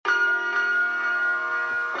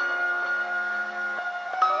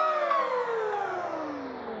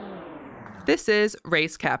This is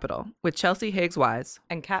Race Capital with Chelsea Higgs Wise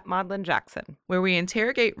and Kat Maudlin Jackson, where we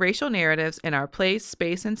interrogate racial narratives in our place,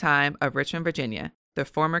 space, and time of Richmond, Virginia, the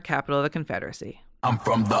former capital of the Confederacy. I'm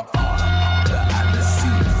from the R, the I, the C,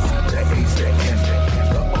 the H, the N,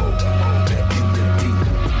 the O, the N, the D.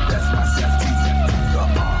 That's my safety. The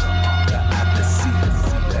R, the I, the C,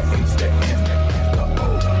 the H, the N, the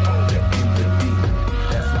O, the N, the D.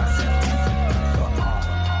 That's my safety. The R,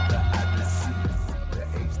 the I, the C, the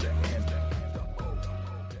H, the N, the O, the N.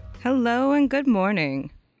 Hello and good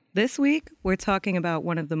morning. This week, we're talking about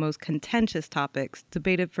one of the most contentious topics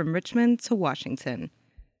debated from Richmond to Washington,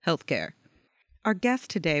 healthcare. Our guest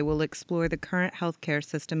today will explore the current healthcare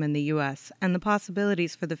system in the U.S. and the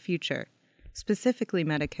possibilities for the future, specifically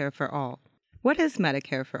Medicare for All. What is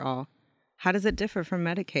Medicare for All? How does it differ from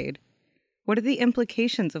Medicaid? What are the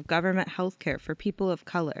implications of government healthcare for people of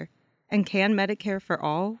color? And can Medicare for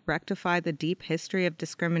All rectify the deep history of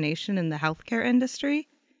discrimination in the healthcare industry?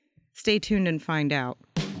 Stay tuned and find out.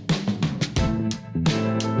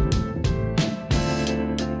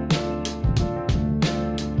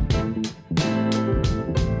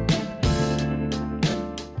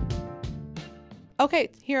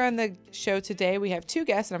 Okay, here on the show today, we have two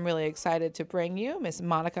guests, and I'm really excited to bring you Miss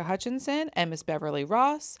Monica Hutchinson and Miss Beverly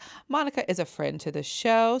Ross. Monica is a friend to the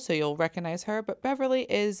show, so you'll recognize her, but Beverly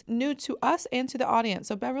is new to us and to the audience.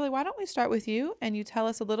 So Beverly, why don't we start with you, and you tell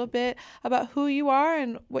us a little bit about who you are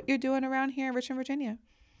and what you're doing around here in Richmond, Virginia.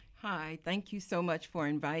 Hi, thank you so much for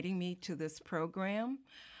inviting me to this program.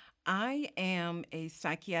 I am a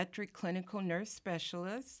psychiatric clinical nurse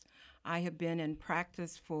specialist. I have been in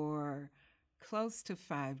practice for close to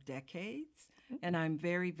 5 decades, and I'm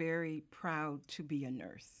very, very proud to be a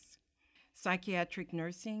nurse. Psychiatric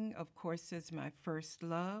nursing, of course, is my first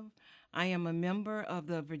love. I am a member of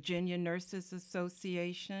the Virginia Nurses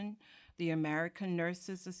Association, the American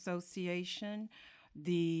Nurses Association,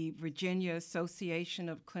 the Virginia Association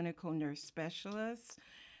of Clinical Nurse Specialists,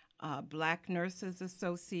 Black Nurses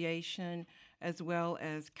Association, as well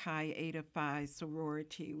as Chi Eta Phi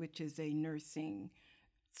sorority, which is a nursing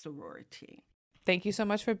sorority. Thank you so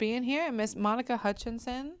much for being here. And Miss Monica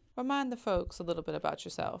Hutchinson, remind the folks a little bit about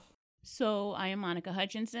yourself. So I am Monica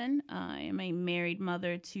Hutchinson. I am a married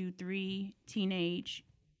mother to 3 teenage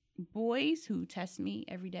boys who test me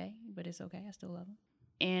every day, but it's okay. I still love them.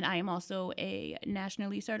 And I am also a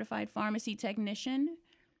nationally certified pharmacy technician.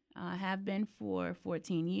 I have been for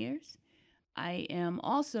 14 years. I am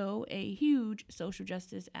also a huge social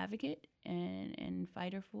justice advocate and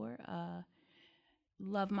fighter for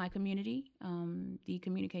love my community, the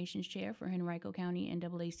communications chair for Henrico County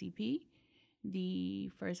NAACP, the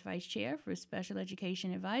first vice chair for Special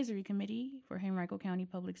Education Advisory Committee for Henrico County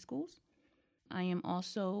Public Schools. I am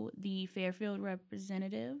also the Fairfield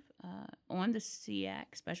representative on the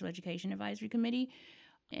SEAC, Special Education Advisory Committee.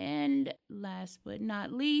 And last but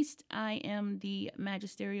not least, I am the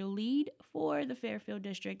magisterial lead for the Fairfield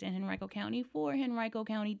District in Henrico County for Henrico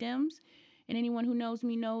County Dems. And anyone who knows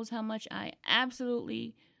me knows how much I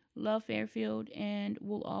absolutely love Fairfield and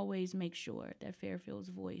will always make sure that Fairfield's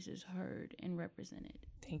voice is heard and represented.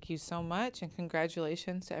 Thank you so much, and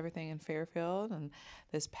congratulations to everything in Fairfield and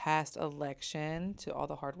this past election, to all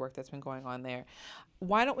the hard work that's been going on there.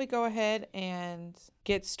 Why don't we go ahead and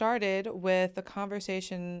get started with the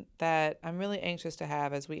conversation that I'm really anxious to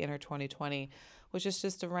have as we enter 2020, which is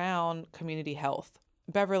just around community health.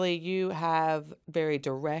 Beverly, you have very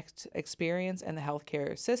direct experience in the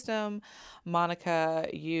healthcare system. Monica,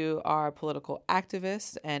 you are a political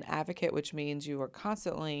activist and advocate, which means you are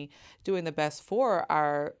constantly doing the best for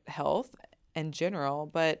our health in general.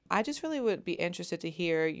 But I just really would be interested to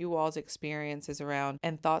hear you all's experiences around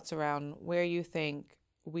and thoughts around where you think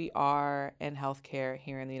we are in healthcare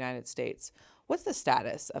here in the United States. What's the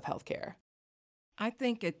status of healthcare? I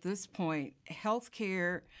think at this point,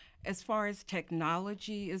 healthcare, as far as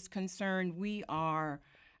technology is concerned, we are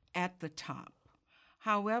at the top.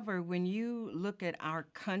 However, when you look at our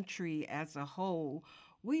country as a whole,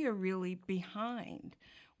 we are really behind.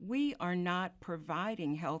 We are not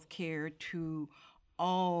providing health care to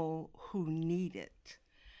all who need it.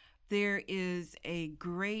 There is a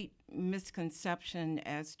great misconception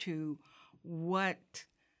as to what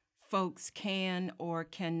folks can or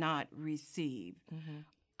cannot receive. Mm-hmm.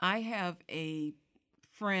 I have a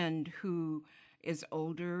friend who is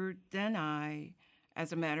older than I.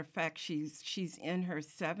 As a matter of fact, she's in her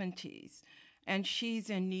 70s, and she's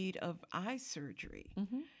in need of eye surgery.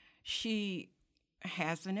 Mm-hmm. She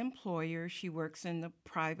has an employer. She works in the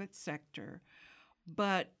private sector,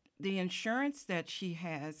 but the insurance that she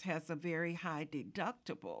has a very high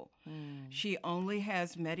deductible. Mm. She only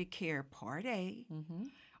has Medicare Part A,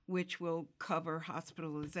 which will cover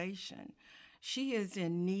hospitalization. She is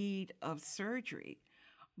in need of surgery,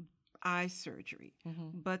 eye surgery,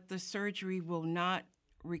 but the surgery will not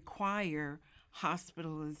require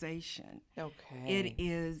hospitalization. Okay. It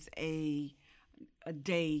is a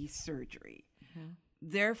day surgery.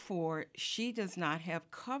 Therefore, she does not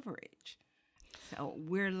have coverage. So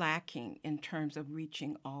we're lacking in terms of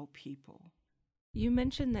reaching all people. You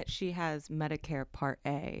mentioned that she has Medicare Part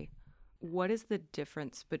A. What is the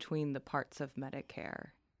difference between the parts of Medicare?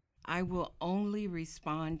 I will only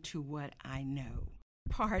respond to what I know.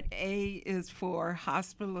 Part A is for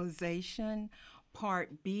hospitalization.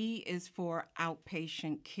 Part B is for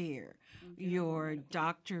outpatient care, your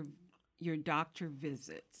doctor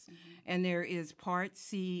visits. And there is Part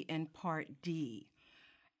C and Part D.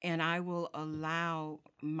 And I will allow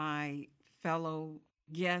my fellow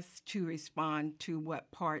guests to respond to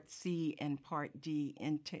what Part C and Part D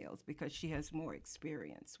entails because she has more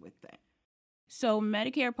experience with that. So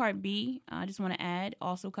Medicare Part B, I just want to add,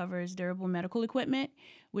 also covers durable medical equipment,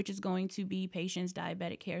 which is going to be patients'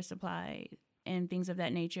 diabetic care supply and things of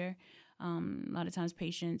that nature. A lot of times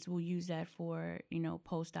patients will use that for,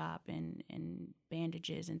 post-op and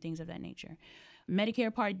bandages and things of that nature.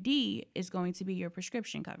 Medicare Part D is going to be your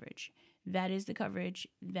prescription coverage. That is the coverage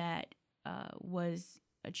that was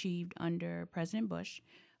achieved under President Bush.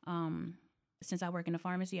 Since I work in a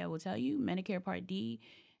pharmacy, I will tell you, Medicare Part D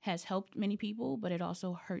has helped many people, but it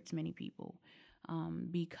also hurts many people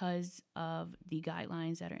because of the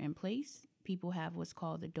guidelines that are in place. People have what's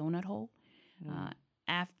called the donut hole.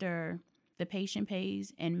 After the patient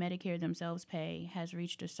pays and Medicare themselves pay has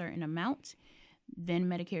reached a certain amount, then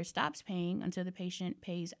Medicare stops paying until the patient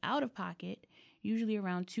pays out of pocket, usually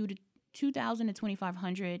around $2,000 to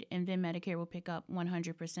 $2,500, and then Medicare will pick up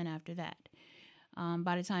 100% after that.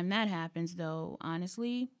 By the time that happens, though,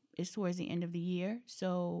 honestly, it's towards the end of the year,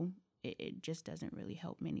 so it just doesn't really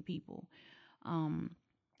help many people.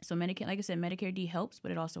 So Medicare, like I said, Medicare D helps,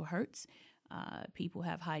 but it also hurts. People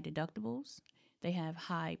have high deductibles. They have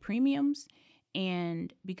high premiums.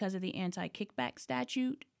 And because of the anti-kickback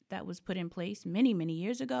statute that was put in place many, many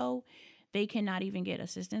years ago, they cannot even get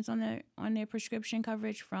assistance on their prescription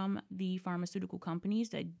coverage from the pharmaceutical companies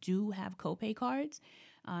that do have copay cards.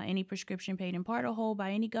 Any prescription paid in part or whole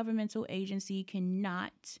by any governmental agency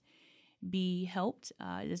cannot be helped.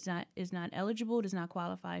 Is not eligible, does not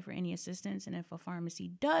qualify for any assistance. And if a pharmacy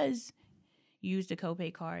does use the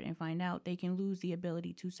copay card and find out, they can lose the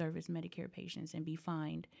ability to service Medicare patients and be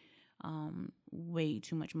fined way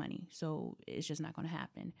too much money. So it's just not going to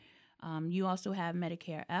happen. You also have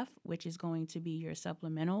Medicare F, which is going to be your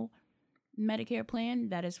supplemental Medicare plan.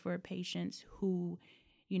 That is for patients who,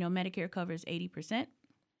 Medicare covers 80%.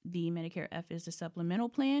 The Medicare F is the supplemental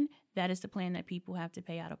plan. That is the plan that people have to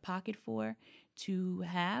pay out of pocket for to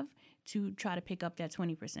try to pick up that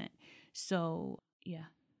 20%. So, yeah,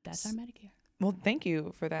 that's our Medicare. Well, thank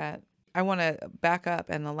you for that. I want to back up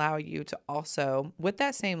and allow you to also, with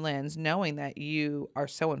that same lens, knowing that you are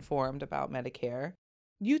so informed about Medicare,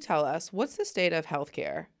 you tell us, what's the state of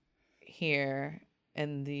healthcare here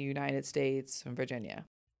in the United States and Virginia?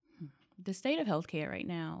 The state of healthcare right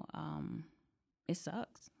now, it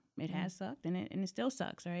sucks. It has sucked, and it still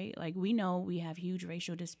sucks, right? Like, we know we have huge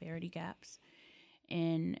racial disparity gaps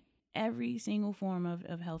in every single form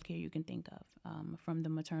of healthcare you can think of, from the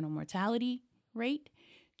maternal mortality rate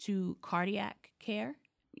to cardiac care,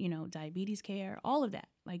 diabetes care, all of that.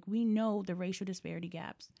 Like, we know the racial disparity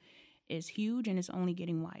gaps is huge, and it's only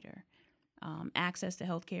getting wider. Access to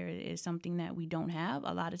healthcare is something that we don't have.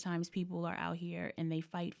 A lot of times people are out here and they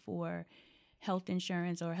fight for health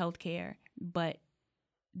insurance or health care, but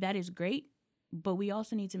that is great. But we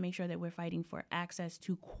also need to make sure that we're fighting for access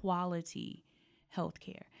to quality health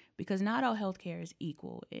care, because not all health care is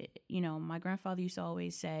equal. My grandfather used to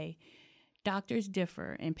always say, doctors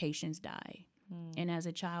differ and patients die. And as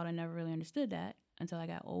a child, I never really understood that until I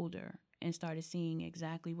got older and started seeing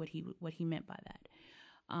exactly what he meant by that.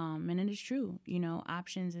 And it is true.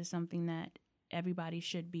 Options is something that everybody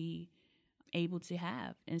should be able to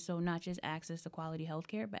have. And so not just access to quality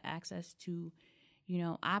healthcare, but access to,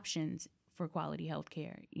 options for quality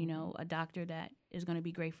healthcare. A doctor that is going to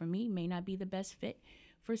be great for me may not be the best fit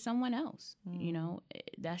for someone else.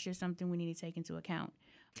 That's just something we need to take into account.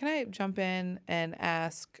 Can I jump in and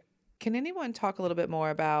ask, can anyone talk a little bit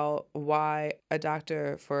more about why a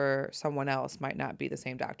doctor for someone else might not be the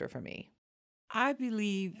same doctor for me? I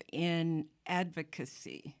believe in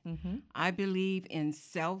advocacy. I believe in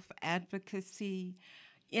self-advocacy.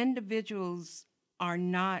 Individuals are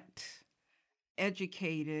not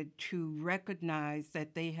educated to recognize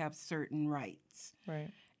that they have certain rights. Right.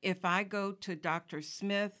 If I go to Dr.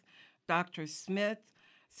 Smith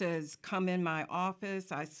says, come in my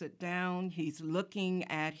office. I sit down. He's looking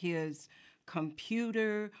at his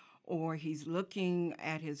computer or he's looking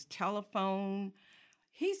at his telephone.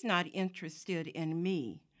 He's not interested in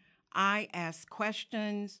me. I ask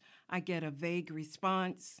questions. I get a vague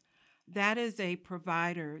response. That is a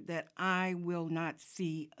provider that I will not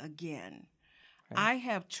see again. Right. I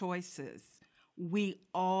have choices. We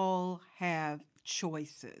all have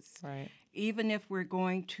choices. Right. Even if we're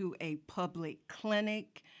going to a public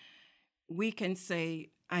clinic, we can say,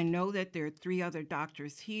 I know that there are 3 other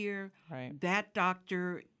doctors here. Right. That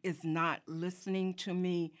doctor is not listening to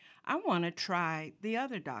me. I want to try the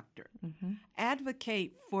other doctor. Mm-hmm.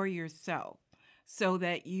 Advocate for yourself so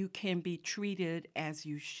that you can be treated as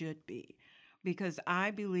you should be. Because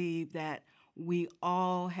I believe that we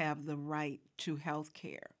all have the right to health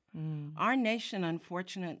care. Mm. Our nation,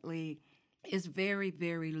 unfortunately, is very,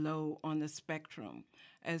 very low on the spectrum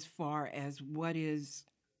as far as what is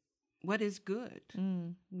good.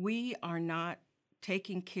 Mm. We are not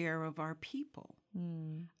taking care of our people.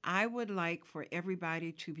 Mm. I would like for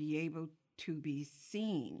everybody to be able to be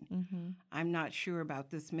seen. Mm-hmm. I'm not sure about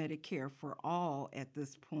this Medicare for all at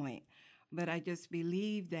this point, but I just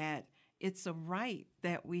believe that it's a right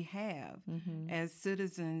that we have Mm-hmm. as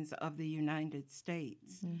citizens of the United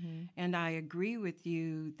States. Mm-hmm. And I agree with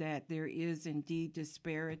you that there is indeed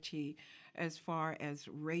disparity as far as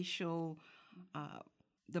racial,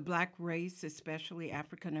 the Black race, especially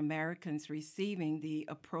African Americans, receiving the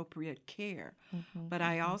appropriate care. Mm-hmm. But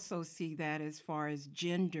I also see that as far as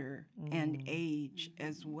gender and age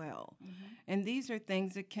as well. And these are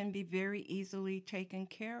things that can be very easily taken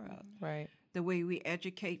care of. Right. The way we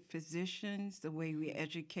educate physicians, the way we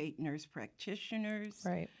educate nurse practitioners,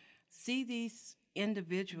 Right. see these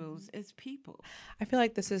individuals as people. I feel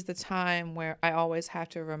like this is the time where I always have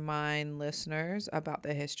to remind listeners about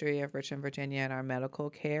the history of Richmond, Virginia, and our medical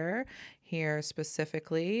care here,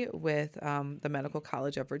 specifically with the Medical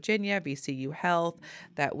College of Virginia, VCU Health,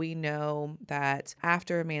 that we know that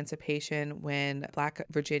after emancipation, when Black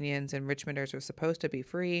Virginians and Richmonders were supposed to be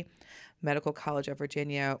free, Medical College of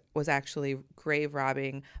Virginia was actually grave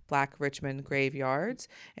robbing Black Richmond graveyards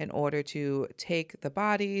in order to take the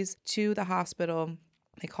bodies to the hospital.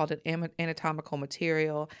 They called it anatomical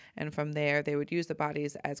material, and from there they would use the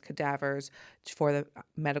bodies as cadavers for the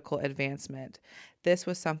medical advancement. This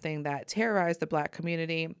was something that terrorized the Black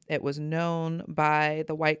community. It was known by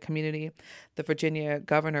the white community. The Virginia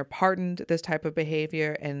governor pardoned this type of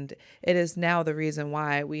behavior, and it is now the reason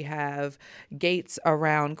why we have gates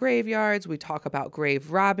around graveyards. We talk about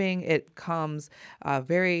grave robbing. It comes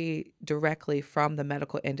very directly from the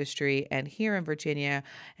medical industry, and here in Virginia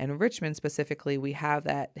and Richmond specifically, we have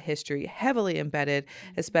that history heavily embedded,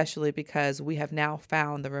 especially because we have now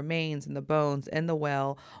found the remains and the bones in the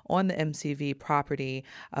well on the MCV property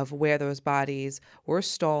of where those bodies were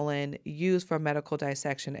stolen, used for medical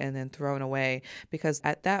dissection, and then thrown away. Because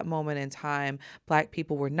at that moment in time, Black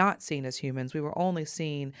people were not seen as humans. We were only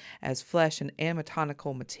seen as flesh and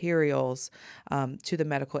anatomical materials to the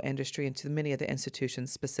medical industry and to many of the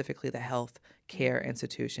institutions, specifically the health care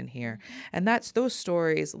institution here. And those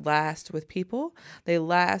stories last with people. They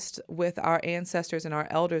last with our ancestors and our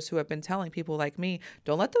elders who have been telling people like me,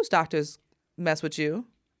 don't let those doctors mess with you.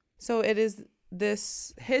 So it is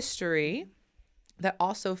this history that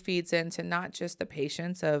also feeds into not just the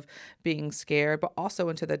patients of being scared, but also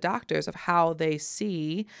into the doctors of how they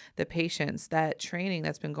see the patients. That training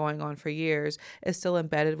that's been going on for years is still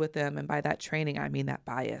embedded with them. And by that training, I mean that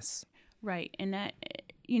bias. Right. And that,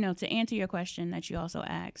 to answer your question that you also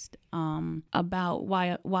asked about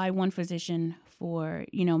why one physician for,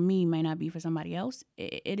 me might not be for somebody else,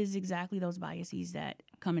 it is exactly those biases that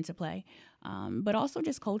come into play. But also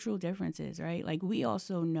just cultural differences, right? Like we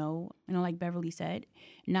also know, like Beverly said,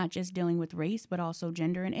 not just dealing with race, but also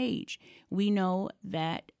gender and age. We know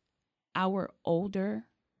that our older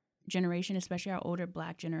generation, especially our older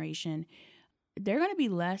Black generation, they're going to be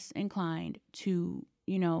less inclined to,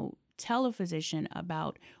 tell a physician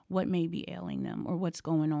about what may be ailing them or what's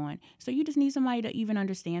going on. So you just need somebody to even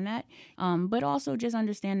understand that. But also just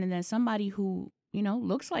understanding that somebody who,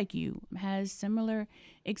 looks like you, has similar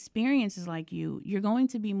experiences like you, you're going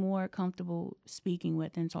to be more comfortable speaking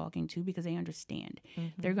with and talking to because they understand.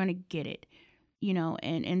 Mm-hmm. They're going to get it,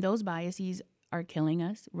 and those biases are killing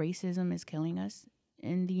us. Racism is killing us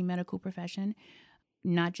in the medical profession,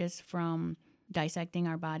 not just from dissecting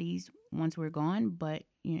our bodies once we're gone, but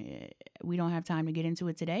we don't have time to get into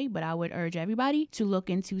it today, but I would urge everybody to look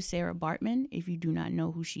into Sarah Baartman if you do not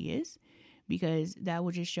know who she is, because that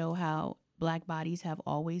will just show how Black bodies have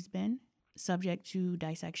always been subject to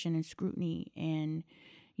dissection and scrutiny, and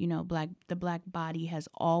you know, the black body has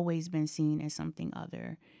always been seen as something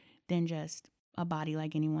other than just a body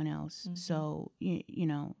like anyone else. So you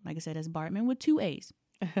know, like I said, as Bartman with 2 A's.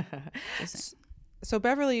 Just saying. So,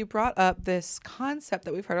 Beverly, you brought up this concept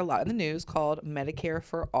that we've heard a lot in the news called Medicare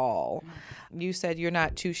for All. You said you're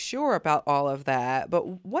not too sure about all of that,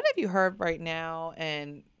 but what have you heard right now,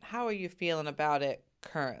 and how are you feeling about it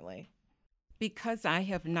currently? Because I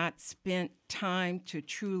have not spent time to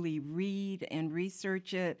truly read and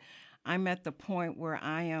research it, I'm at the point where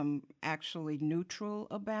I am actually neutral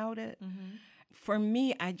about it. For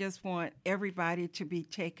me, I just want everybody to be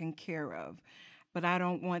taken care of, but I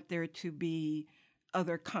don't want there to be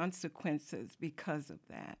other consequences because of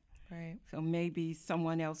that. Right. So maybe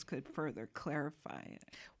someone else could further clarify it.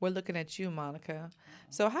 We're looking at you, Monica.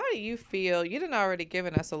 So how do you feel? You done already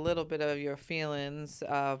given us a little bit of your feelings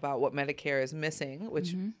about what Medicare is missing,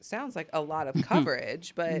 which sounds like a lot of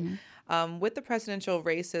coverage. But with the presidential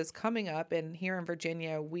races coming up, and here in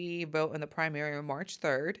Virginia, we vote in the primary on March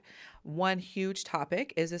 3rd. One huge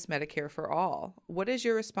topic is this Medicare for All. What is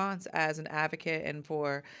your response as an advocate and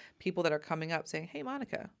for people that are coming up saying, hey,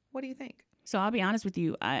 Monica, what do you think? So I'll be honest with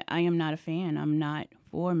you, I am not a fan. I'm not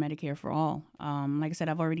for Medicare for all. Like I said,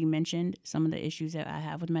 I've already mentioned some of the issues that I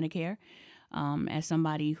have with Medicare as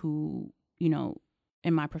somebody who, you know,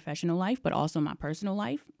 in my professional life, but also my personal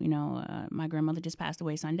life. You know, my grandmother just passed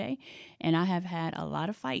away Sunday, and I have had a lot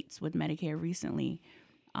of fights with Medicare recently,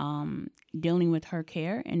 dealing with her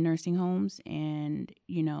care in nursing homes and,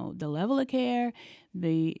 you know, the level of care,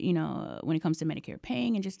 you know, when it comes to Medicare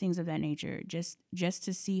paying and just things of that nature, just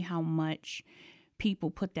to see how much people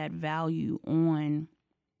put that value on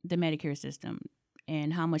the Medicare system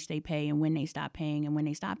and how much they pay and when they stop paying. And when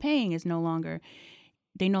they stop paying is they no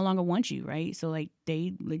longer want you, right? So like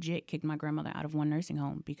they legit kicked my grandmother out of one nursing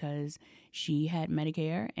home because she had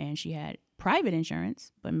Medicare and she had private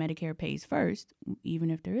insurance, but Medicare pays first, even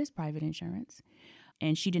if there is private insurance.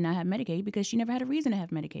 And she did not have Medicaid because she never had a reason to have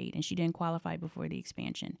Medicaid, and she didn't qualify before the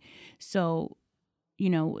expansion. So, you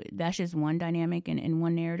know, that's just one dynamic and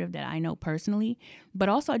one narrative that I know personally. But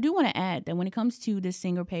also I do want to add that when it comes to this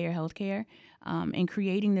single payer healthcare and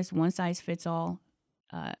creating this one size fits all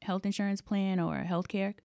health insurance plan or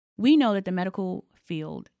healthcare, we know that the medical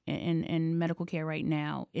field and medical care right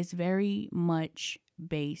now is very much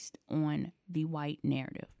based on the white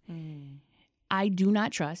narrative. I do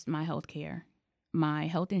not trust my healthcare, my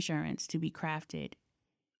health insurance to be crafted,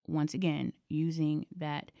 once again, using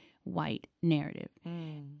that white narrative.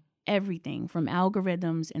 Everything from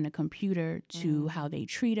algorithms in the computer to how they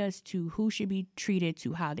treat us, to who should be treated,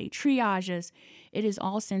 to how they triage us, it is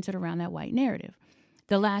all centered around that white narrative.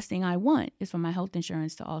 The last thing I want is for my health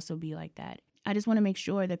insurance to also be like that. I just want to make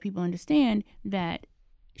sure that people understand that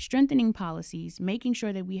strengthening policies, making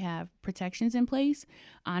sure that we have protections in place,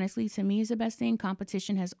 honestly, to me is the best thing.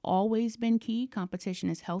 Competition has always been key. Competition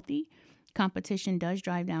is healthy. Competition does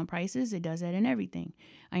drive down prices. It does that in everything.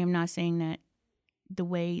 I am not saying that the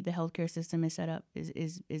way the healthcare system is set up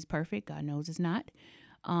is perfect. God knows it's not.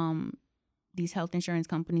 These health insurance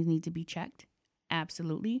companies need to be checked.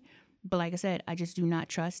 Absolutely. But like I said, I just do not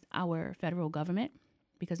trust our federal government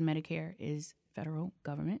because Medicare is federal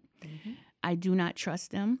government. I do not trust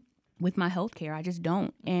them with my health care. I just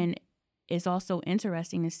don't. And it's also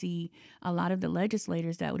interesting to see a lot of the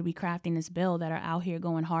legislators that would be crafting this bill that are out here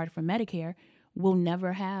going hard for Medicare will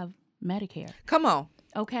never have Medicare. Come on.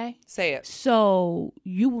 Okay? Say it. So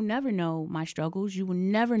you will never know my struggles. You will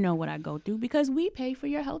never know what I go through because we pay for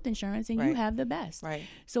your health insurance and you have the best. Right.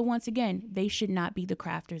 So once again, they should not be the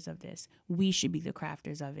crafters of this. We should be the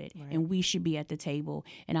crafters of it. Right. And we should be at the table.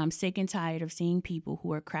 And I'm sick and tired of seeing people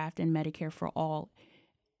who are crafting Medicare for all.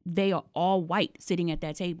 They are all white sitting at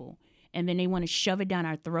that table. And then they want to shove it down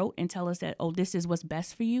our throat and tell us that, oh, this is what's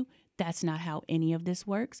best for you. That's not how any of this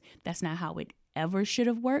works. That's not how it ever should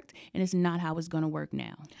have worked, and it's not how it's going to work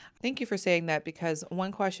now. Thank you for saying that, because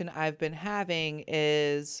one question I've been having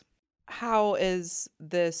is, how is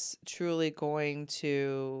this truly going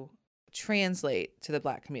to translate to the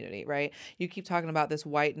Black community, right? You keep talking about this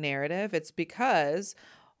white narrative. It's because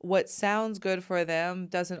what sounds good for them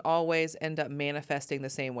doesn't always end up manifesting the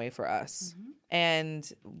same way for us. And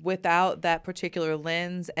without that particular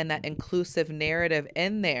lens and that inclusive narrative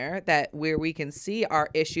in there, that where we can see our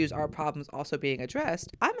issues, our problems also being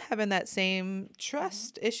addressed, I'm having that same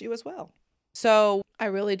trust issue as well. So I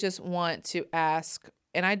really just want to ask,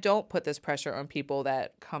 and I don't put this pressure on people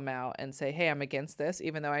that come out and say, hey, I'm against this,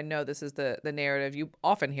 even though I know this is the narrative you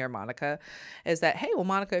often hear, Monica, is that, hey, well,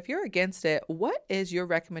 Monica, if you're against it, what is your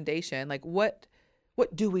recommendation? Like, what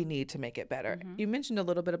what do we need to make it better? You mentioned a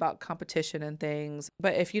little bit about competition and things,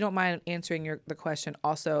 but if you don't mind answering the question,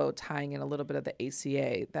 also tying in a little bit of the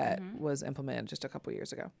ACA that was implemented just a couple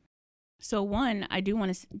years ago. So one, I do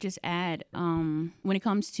want to just add, when it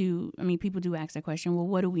comes to, I mean, people do ask that question, well,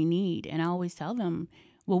 what do we need? And I always tell them,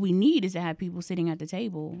 what we need is to have people sitting at the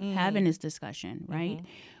table having this discussion, right?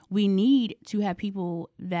 We need to have people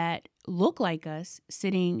that look like us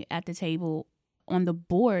sitting at the table on the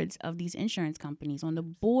boards of these insurance companies, on the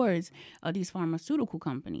boards of these pharmaceutical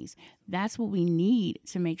companies. That's what we need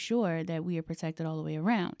to make sure that we are protected all the way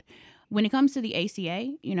around. When it comes to the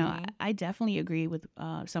ACA, you know, I definitely agree with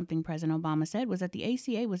something President Obama said, was that the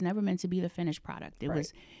ACA was never meant to be the finished product. It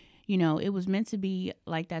was, you know, it was meant to be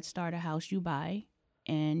like that starter house you buy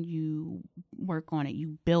and you work on it,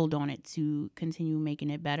 you build on it to continue making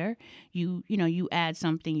it better. You know, you add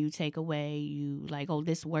something, you take away, you like, oh,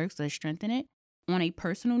 this works, let's strengthen it. On a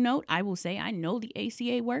personal note, I will say I know the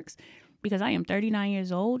ACA works because I am 39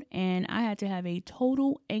 years old and I had to have a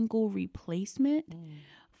total ankle replacement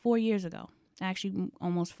 4 years ago, actually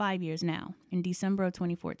almost 5 years now, in December of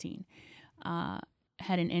 2014.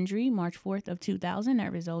 Had an injury March 4th of 2000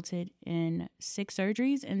 that resulted in 6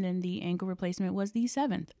 surgeries, and then the ankle replacement was the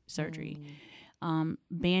 7th surgery.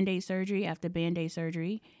 Band-Aid surgery after Band-Aid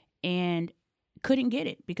surgery, and couldn't get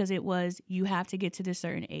it because it was, you have to get to this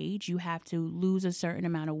certain age, you have to lose a certain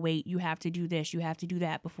amount of weight, you have to do this, you have to do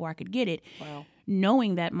that before I could get it. Wow.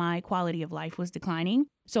 Knowing that my quality of life was declining.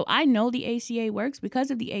 So I know the ACA works. Because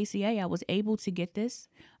of the ACA, I was able to get this,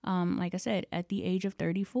 like I said, at the age of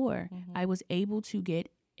 34. I was able to get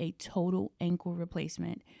a total ankle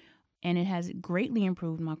replacement. And it has greatly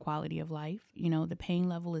improved my quality of life. You know, the pain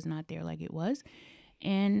level is not there like it was.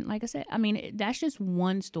 And like I said, I mean, that's just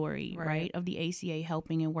one story, right, of the ACA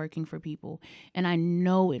helping and working for people. And I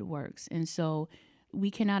know it works. And so we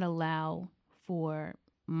cannot allow for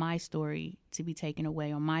my story to be taken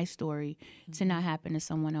away, or my story to not happen to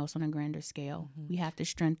someone else on a grander scale. We have to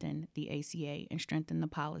strengthen the ACA and strengthen the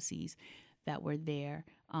policies that were there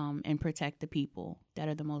and protect the people that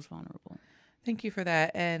are the most vulnerable. Thank you for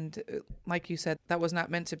that. And like you said, that was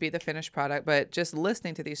not meant to be the finished product, but just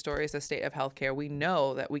listening to these stories, the state of healthcare, we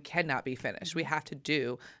know that we cannot be finished. We have to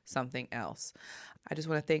do something else. I just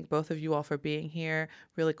want to thank both of you all for being here.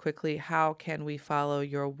 Really quickly, how can we follow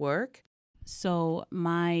your work? So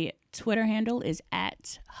my Twitter handle is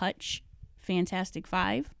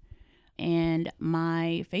 @HutchFantastic5. And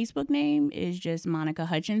my Facebook name is just Monica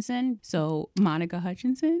Hutchinson. So Monica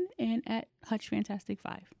Hutchinson and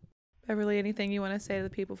 @HutchFantastic5. Beverly, anything you want to say to the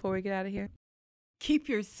people before we get out of here? Keep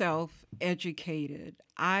yourself educated.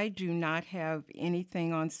 I do not have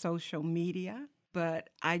anything on social media, but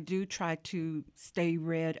I do try to stay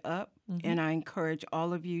read up, and I encourage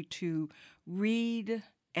all of you to read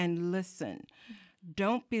and listen.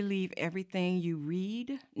 Don't believe everything you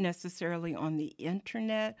read necessarily on the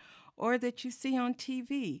internet or that you see on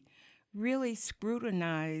TV. Really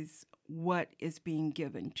scrutinize what is being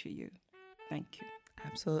given to you. Thank you.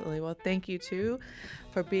 Absolutely. Well, thank you too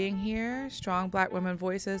for being here. Strong Black women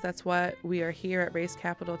voices. That's what we are here at Race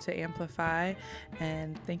Capital to amplify.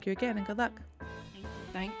 And thank you again and good luck.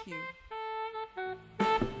 Thank you.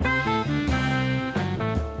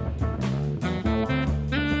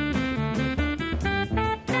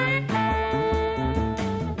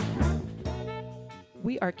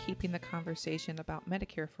 We are keeping the conversation about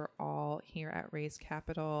Medicare for All here at Race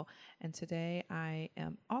Capital. And today I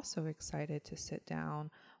am also excited to sit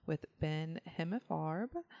down with Ben Himmelfarb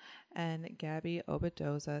and Gabby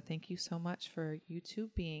Obadoza. Thank you so much for you two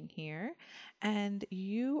being here. And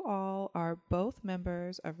you all are both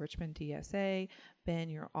members of Richmond DSA. Ben,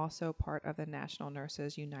 you're also part of the National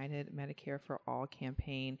Nurses United Medicare for All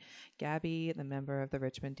campaign. Gabby, the member of the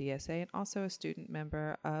Richmond DSA and also a student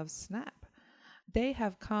member of SNAP. They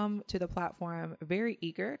have come to the platform very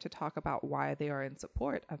eager to talk about why they are in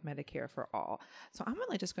support of Medicare for All. So I'm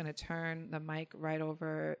really just going to turn the mic right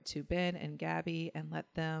over to Ben and Gabby and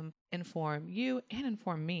let them inform you and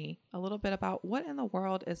inform me a little bit about what in the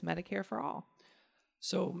world is Medicare for All.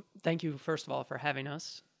 So thank you, first of all, for having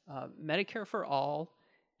us. Medicare for All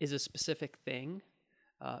is a specific thing.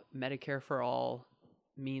 Medicare for All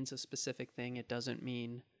means a specific thing. It doesn't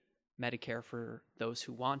mean Medicare for those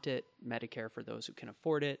who want it, Medicare for those who can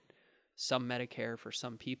afford it, some Medicare for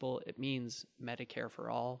some people. It means Medicare for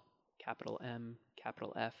all, capital M,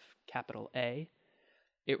 capital F, capital A.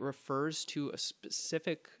 It refers to a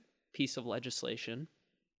specific piece of legislation.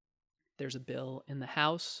 There's a bill in the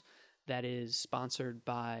House that is sponsored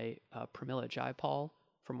by Pramila Jayapal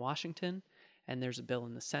from Washington, and there's a bill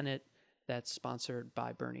in the Senate that's sponsored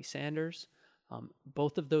by Bernie Sanders.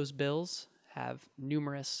 Both of those bills have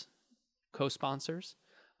numerous co-sponsors.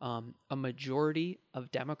 A majority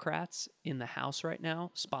of Democrats in the House right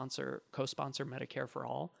now co-sponsor Medicare for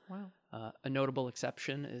All. Wow. A notable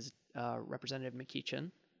exception is Representative McEachin,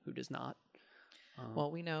 who does not.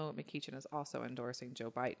 Well, we know McEachin is also endorsing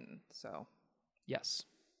Joe Biden, so Yes,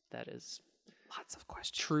 that is lots of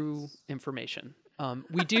questions. true information.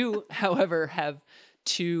 We do, however, have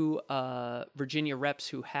two Virginia reps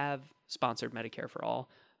who have sponsored Medicare for All.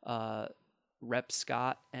 Rep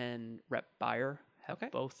Scott and Rep Beyer have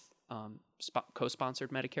both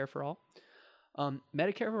co-sponsored Medicare for All.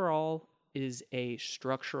 Medicare for All is a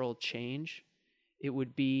structural change. It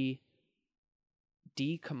would be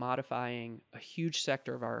decommodifying a huge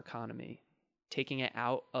sector of our economy, taking it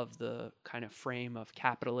out of the kind of frame of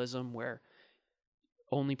capitalism where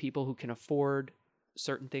only people who can afford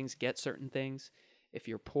certain things get certain things. If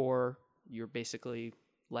you're poor, you're basically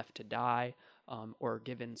left to die, or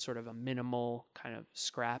given sort of a minimal kind of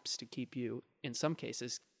scraps to keep you, in some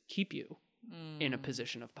cases, keep you in a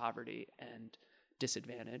position of poverty and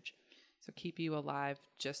disadvantage. So keep you alive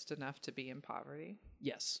just enough to be in poverty.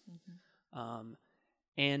 Yes.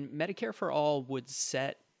 And Medicare for All would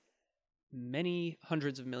set many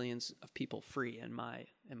hundreds of millions of people free, in my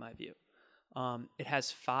view. It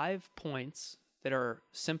has 5 points that are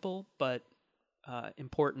simple but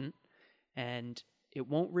important, and it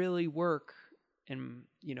won't really work. And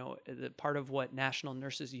the part of what National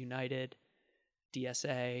Nurses United,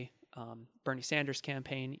 DSA, Bernie Sanders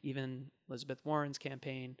campaign, even Elizabeth Warren's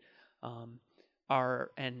campaign,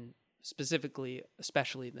 are, and specifically,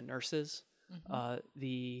 especially the nurses,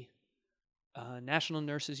 the National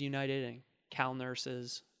Nurses United and Cal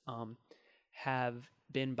Nurses have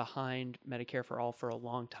been behind Medicare for All for a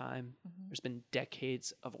long time. There's been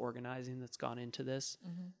decades of organizing that's gone into this.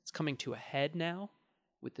 It's coming to a head now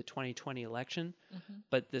with the 2020 election,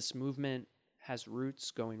 but this movement has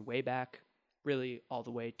roots going way back, really all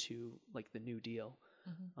the way to like the New Deal.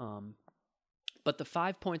 But the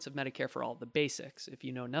 5 points of Medicare for All, the basics, if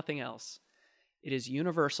you know nothing else, it is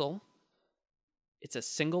universal, it's a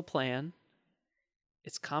single plan,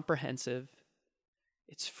 it's comprehensive,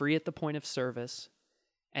 it's free at the point of service,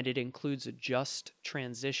 and it includes a just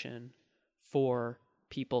transition for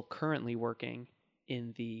people currently working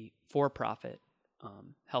in the for-profit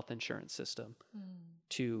health insurance system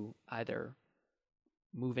to either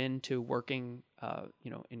move into working,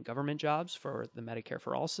 in government jobs for the Medicare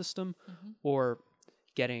for All system, or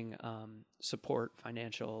getting support,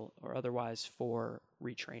 financial or otherwise, for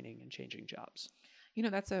retraining and changing jobs.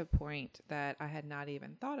 That's a point that I had not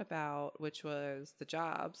even thought about, which was the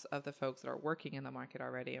jobs of the folks that are working in the market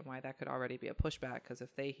already, and why that could already be a pushback. Because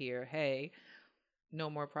if they hear, hey, no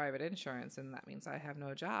more private insurance, and that means I have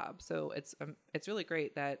no job. So it's really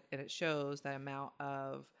great that, and it shows the amount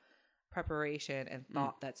of preparation and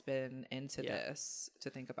thought that's been into this to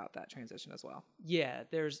think about that transition as well. Yeah,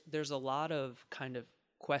 there's a lot of kind of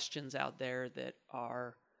questions out there that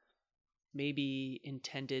are maybe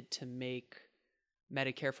intended to make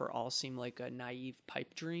Medicare for All seem like a naive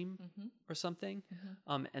pipe dream or something.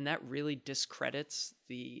 And that really discredits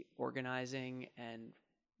the organizing and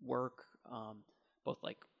work, both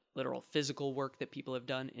like literal physical work that people have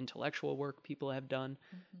done, intellectual work people have done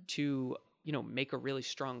to, make a really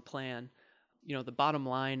strong plan. The bottom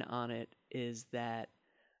line on it is that,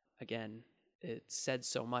 again, it's said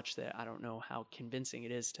so much that I don't know how convincing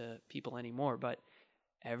it is to people anymore, but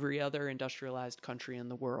every other industrialized country in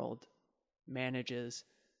the world manages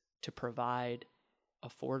to provide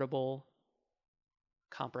affordable,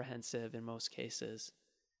 comprehensive, in most cases,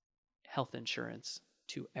 health insurance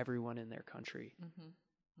to everyone in their country.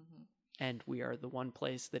 And we are the one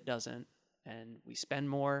place that doesn't, and we spend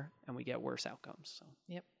more and we get worse outcomes. So.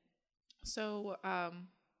 Yep. So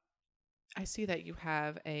I see that you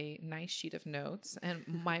have a nice sheet of notes, and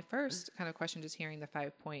my first kind of question, just hearing the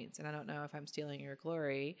 5 points, and I don't know if I'm stealing your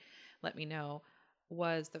glory, let me know,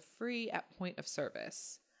 was the free at point of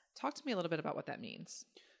service. Talk to me a little bit about what that means.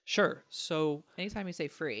 Sure. So anytime you say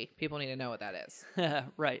free, people need to know what that is.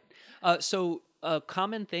 Right. So a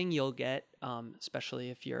common thing you'll get, especially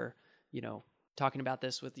if you're, talking about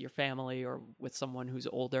this with your family or with someone who's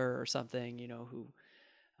older or something, who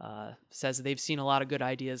says they've seen a lot of good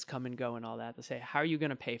ideas come and go and all that. They say, how are you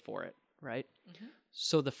going to pay for it? Right.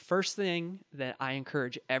 So the first thing that I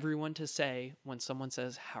encourage everyone to say when someone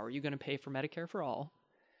says, how are you going to pay for Medicare for All,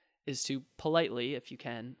 is to politely, if you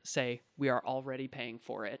can, say, we are already paying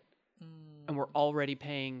for it. And we're already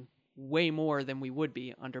paying way more than we would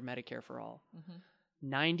be under Medicare for All.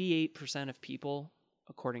 98% of people,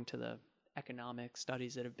 according to the economic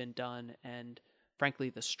studies that have been done, and frankly,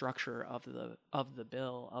 the structure of the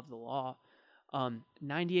bill, of the law,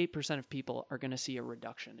 98% of people are going to see a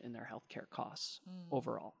reduction in their healthcare costs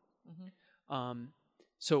overall.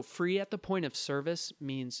 So free at the point of service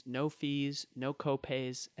means no fees, no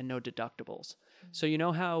copays, and no deductibles. So you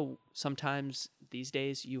know how sometimes these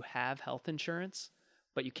days you have health insurance,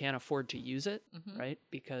 but you can't afford to use it, right?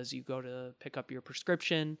 Because you go to pick up your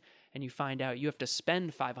prescription and you find out you have to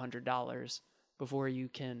spend $500 before you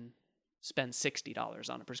can spend $60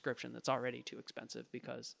 on a prescription that's already too expensive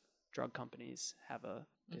because drug companies have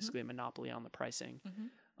basically a monopoly on the pricing.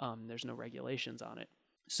 There's no regulations on it.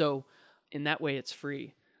 So in that way, it's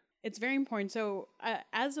free. It's very important. So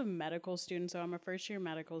as a medical student, so I'm a first-year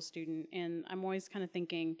medical student, and I'm always kind of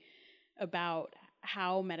thinking about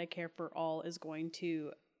how Medicare for All is going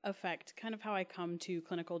to affect kind of how I come to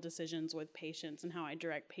clinical decisions with patients and how I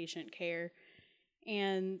direct patient care.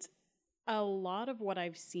 And a lot of what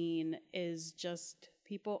I've seen is just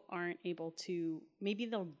people aren't able to, maybe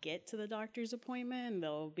they'll get to the doctor's appointment and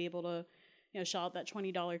they'll be able to, shell out that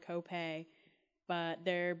 $20 copay, but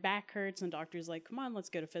their back hurts and doctor's like, come on, let's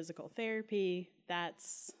go to physical therapy.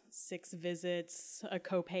 That's 6 visits, a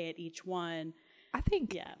copay at each one. I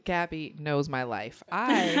think Gabby knows my life.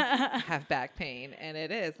 I have back pain, and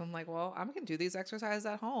it is. I'm like, well, I'm going to do these exercises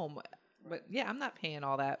at home. But yeah, I'm not paying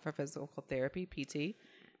all that for physical therapy, PT.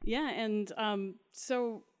 Yeah, and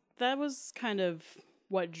so that was kind of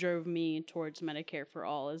what drove me towards Medicare for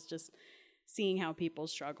All, is just seeing how people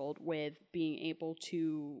struggled with being able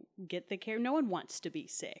to get the care. No one wants to be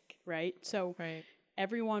sick, right? So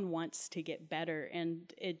everyone wants to get better,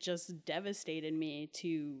 and it just devastated me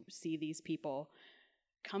to see these people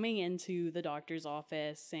coming into the doctor's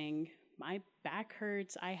office saying, my back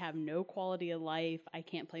hurts, I have no quality of life, I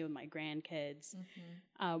can't play with my grandkids.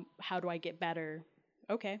 How do I get better?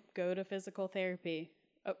 Okay, go to physical therapy.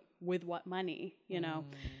 With what money,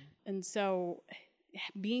 And so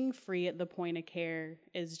being free at the point of care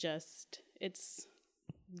is just, it's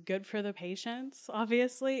good for the patients,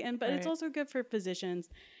 obviously, but it's also good for physicians.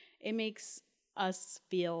 It makes us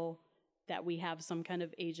feel that we have some kind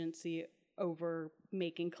of agency over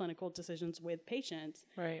making clinical decisions with patients.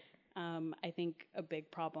 Right. I think a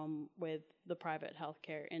big problem with the private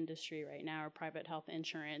healthcare industry right now, or private health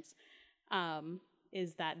insurance,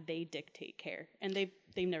 is that they dictate care, and they've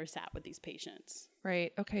never sat with these patients.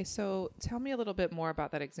 Right. Okay. So tell me a little bit more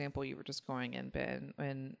about that example you were just going in, Ben,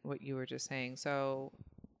 and what you were just saying. So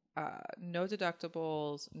no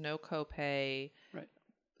deductibles, no copay. Right.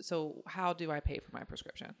 So how do I pay for my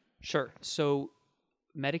prescription? Sure. So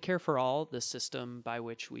Medicare for All, the system by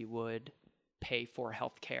which we would pay for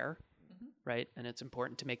health care, right? And it's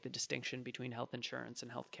important to make the distinction between health insurance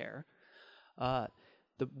and health care.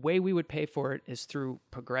 The way we would pay for it is through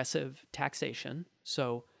progressive taxation.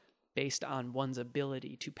 So based on one's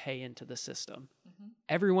ability to pay into the system.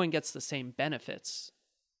 Everyone gets the same benefits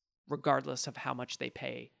regardless of how much they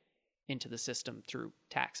pay into the system through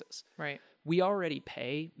taxes. Right. We already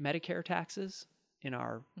pay Medicare taxes in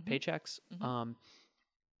our paychecks.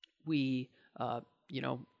 We,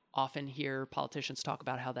 often hear politicians talk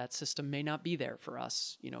about how that system may not be there for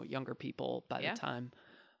us, younger people by the time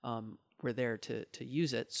we're there to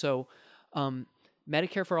use it. So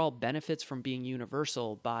Medicare for All benefits from being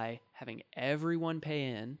universal by having everyone pay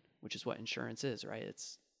in, which is what insurance is, right?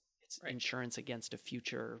 It's insurance against a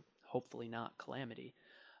future, hopefully not, calamity.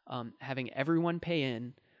 Having everyone pay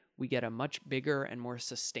in, we get a much bigger and more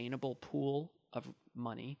sustainable pool of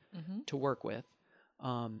money to work with.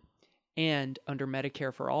 And under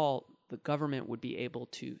Medicare for All, the government would be able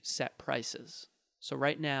to set prices. So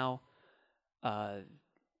right now,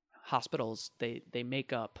 hospitals, they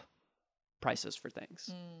make up prices for things,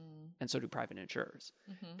 and so do private insurers.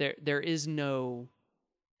 There is no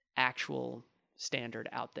actual standard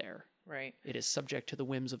out there. Right. It is subject to the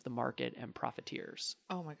whims of the market and profiteers.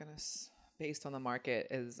 Oh my goodness. Based on the market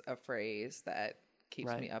is a phrase that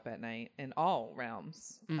keeps me up at night in all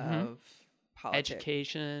realms of politics.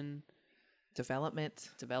 Education.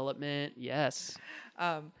 Development. Yes.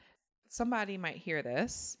 Somebody might hear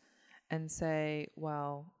this and say,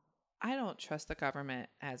 well, I don't trust the government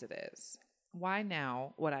as it is. Why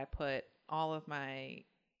now would I put all of my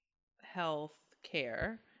health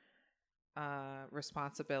care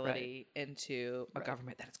responsibility into a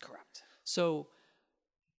government that is corrupt? So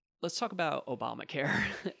let's talk about Obamacare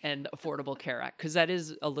and Affordable Care Act, because that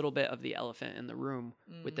is a little bit of the elephant in the room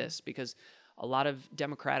with this, because a lot of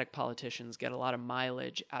Democratic politicians get a lot of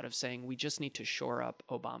mileage out of saying we just need to shore up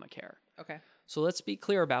Obamacare. Okay. So let's be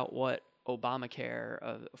clear about what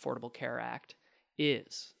Obamacare, Affordable Care Act,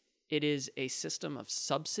 is. It is a system of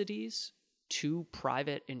subsidies to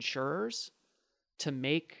private insurers to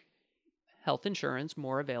make health insurance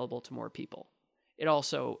more available to more people. It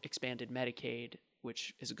also expanded Medicaid,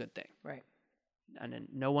 which is a good thing. Right. And then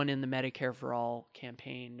no one in the Medicare for All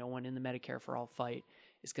campaign, no one in the Medicare for All fight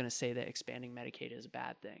is going to say that expanding Medicaid is a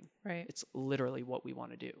bad thing. Right. It's literally what we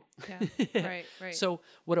want to do. Yeah. Right. So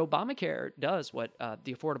what Obamacare does, what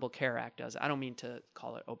the Affordable Care Act does, I don't mean to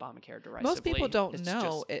call it Obamacare derisively. Most people don't It's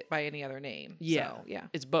know just- it by any other name. Yeah. So, yeah.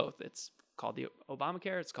 It's both. It's called the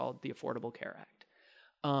Obamacare. It's called the Affordable Care Act.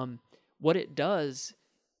 What it does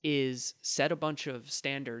is set a bunch of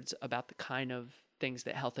standards about the kind of things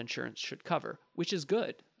that health insurance should cover, which is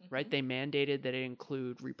good, right? They mandated that it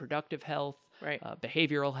include reproductive health, Right.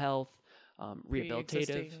 Behavioral health, rehabilitative,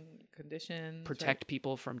 Pre-existing conditions. protect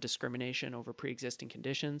people from discrimination over pre-existing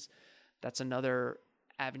conditions. That's another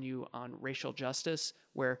avenue on racial justice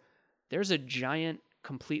where there's a giant,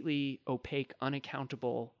 completely opaque,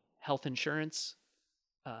 unaccountable health insurance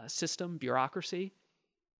system, bureaucracy,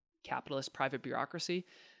 capitalist private bureaucracy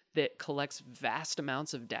that collects vast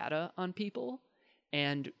amounts of data on people.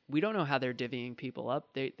 And we don't know how they're divvying people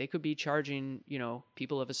up. They could be charging,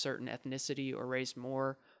 people of a certain ethnicity or race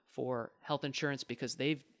more for health insurance because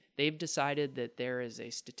they've decided that there is a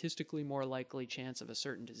statistically more likely chance of a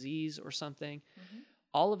certain disease or something.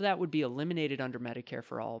 All of that would be eliminated under Medicare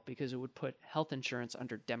for All because it would put health insurance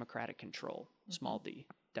under democratic control, small d,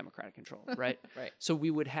 democratic control, right? Right. So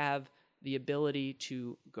we would have the ability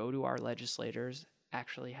to go to our legislators,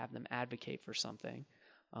 actually have them advocate for something,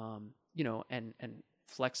 and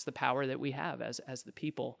flex the power that we have as the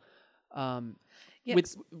people.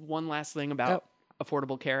 With one last thing about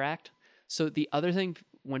Affordable Care Act. So the other thing,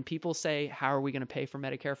 when people say, how are we going to pay for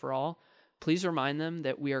Medicare for All? Please remind them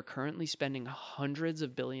that we are currently spending hundreds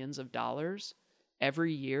of billions of dollars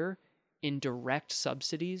every year in direct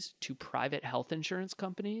subsidies to private health insurance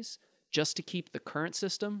companies just to keep the current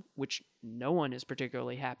system, which no one is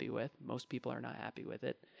particularly happy with, most people are not happy with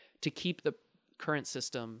it, to keep the current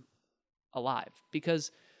system alive.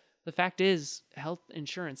 Because the fact is, health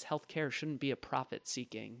insurance, healthcare shouldn't be a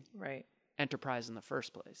profit-seeking Right. enterprise in the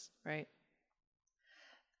first place. Right.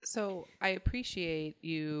 So I appreciate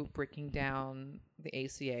you breaking down the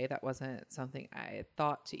ACA. That wasn't something I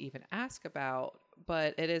thought to even ask about,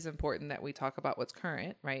 but it is important that we talk about what's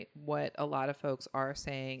current, right? What a lot of folks are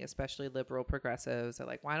saying, especially liberal progressives, are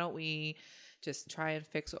like, why don't we just try and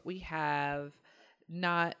fix what we have,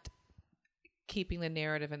 not keeping the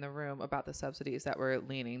narrative in the room about the subsidies that we're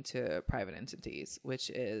leaning to private entities, which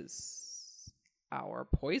is our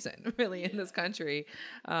poison really in this country,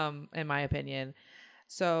 in my opinion.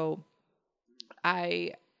 So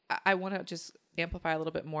I want to just amplify a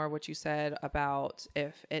little bit more what you said about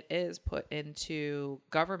if it is put into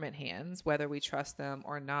government hands, whether we trust them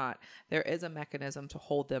or not, there is a mechanism to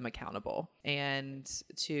hold them accountable and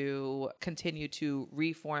to continue to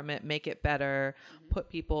reform it, make it better, put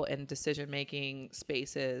people in decision-making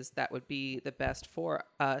spaces that would be the best for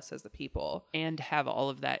us as the people. And have all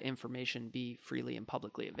of that information be freely and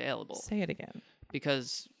publicly available. Say it again.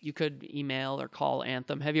 Because you could email or call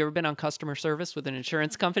Anthem. Have you ever been on customer service with an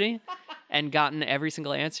insurance company and gotten every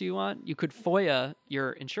single answer you want? You could FOIA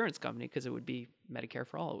your insurance company because it would be Medicare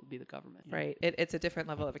for All. It would be the government. Right. It's a different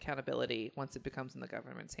level of accountability once it becomes in the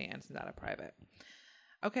government's hands, not a private.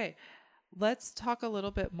 Okay. Let's talk a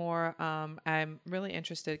little bit more. I'm really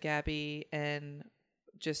interested, Gabby, in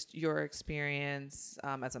just your experience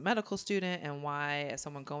as a medical student and why, as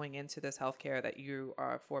someone going into this healthcare, that you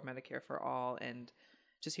are for Medicare for All, and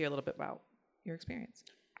just hear a little bit about your experience.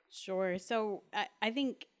 Sure. So I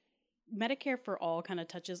think Medicare for All kind of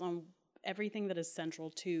touches on everything that is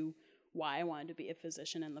central to why I wanted to be a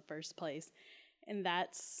physician in the first place. And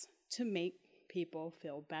that's to make people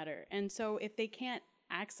feel better. And so if they can't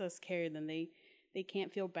access care, then they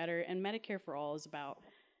can't feel better. And Medicare for All is about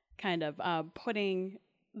kind of putting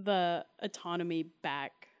the autonomy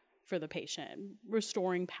back for the patient,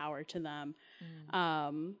 restoring power to them,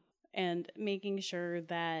 and making sure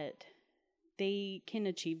that they can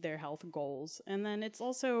achieve their health goals. And then it's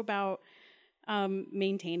also about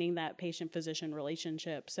maintaining that patient-physician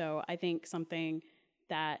relationship. So I think something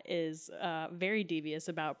that is very devious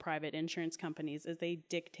about private insurance companies is they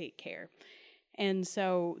dictate care. And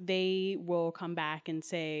so they will come back and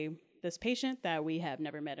say, this patient that we have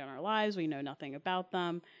never met in our lives, we know nothing about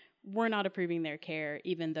them, we're not approving their care,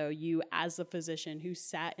 even though you, as a physician who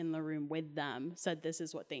sat in the room with them, said this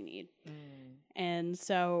is what they need. And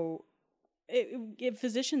so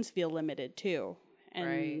physicians feel limited too. And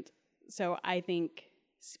Right. so I think,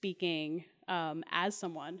 speaking as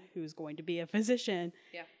someone who's going to be a physician,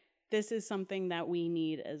 this is something that we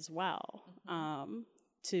need as well,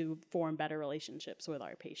 to form better relationships with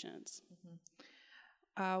our patients.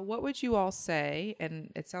 What would you all say?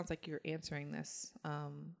 And it sounds like you're answering this.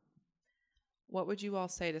 What would you all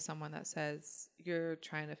say to someone that says you're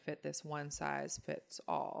trying to fit this one size fits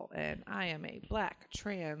all, and I am a Black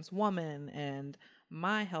trans woman, and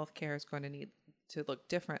my healthcare is going to need to look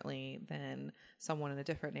differently than someone in a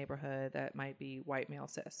different neighborhood that might be white male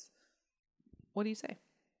cis? What do you say?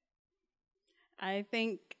 I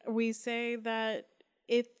think we say that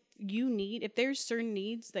if there's certain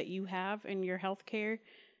needs that you have in your healthcare,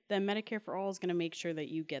 then Medicare for All is going to make sure that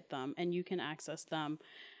you get them and you can access them.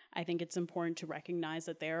 I think it's important to recognize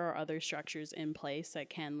that there are other structures in place that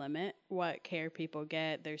can limit what care people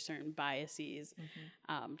get. There's certain biases,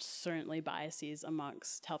 certainly biases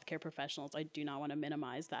amongst healthcare professionals. I do not want to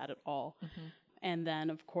minimize that at all. And then,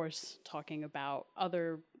 of course, talking about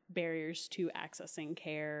other barriers to accessing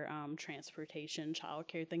care, transportation,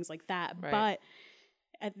 childcare, things like that. Right. But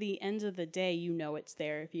at the end of the day, you know it's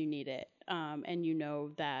there if you need it, and you know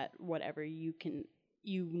that whatever you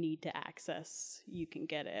need to access, you can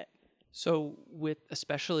get it. So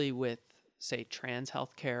especially with, say, trans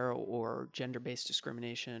healthcare or gender-based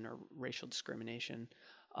discrimination or racial discrimination,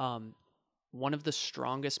 one of the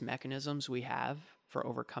strongest mechanisms we have for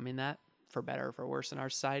overcoming that, for better or for worse in our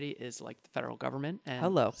society, is like the federal government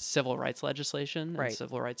and civil rights legislation and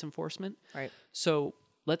civil rights enforcement. Right. So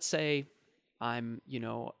let's say I'm,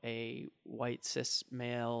 a white cis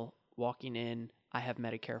male walking in, I have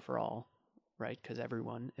Medicare for all. Right, because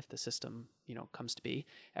everyone, if the system, comes to be,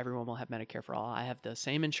 everyone will have Medicare for all. I have the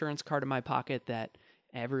same insurance card in my pocket that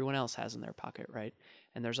everyone else has in their pocket, right?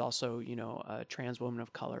 And there's also, a trans woman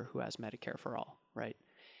of color who has Medicare for all, right?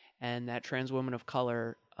 And that trans woman of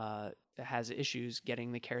color has issues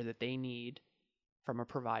getting the care that they need from a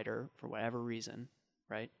provider for whatever reason,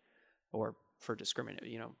 right? Or for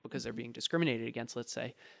because they're being discriminated against, let's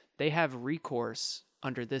say. They have recourse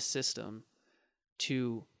under this system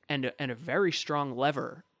to and a very strong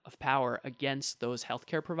lever of power against those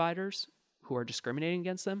healthcare providers who are discriminating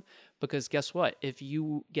against them. Because guess what? If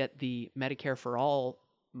you get the Medicare for all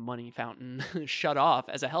money fountain shut off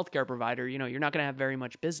as a healthcare provider, you're not going to have very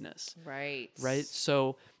much business. Right. Right.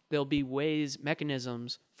 So there'll be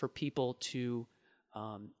mechanisms for people to,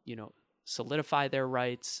 solidify their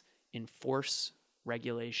rights, enforce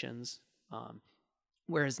regulations.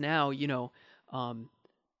 Whereas now,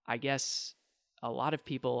 I guess a lot of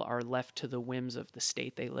people are left to the whims of the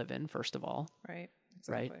state they live in, first of all. Right.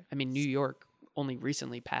 Exactly. Right. I mean, New York only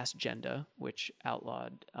recently passed GENDA, which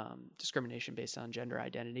outlawed discrimination based on gender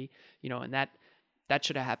identity, and that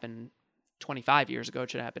should have happened 25 years ago. It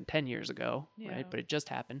should have happened 10 years ago. Yeah. Right. But it just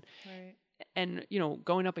happened. Right. And,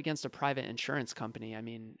 going up against a private insurance company, I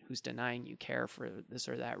mean, who's denying you care for this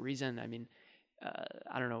or that reason, I mean,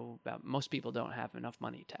 I don't know about most people don't have enough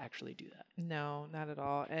money to actually do that. No, not at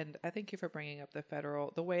all. And I thank you for bringing up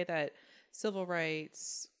the way that civil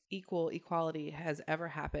rights, equality has ever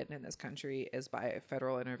happened in this country is by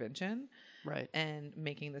federal intervention. Right. And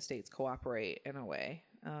making the states cooperate in a way.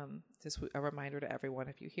 Just a reminder to everyone,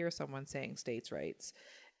 if you hear someone saying states' rights,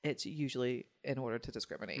 it's usually in order to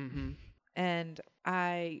discriminate. And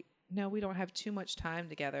I know we don't have too much time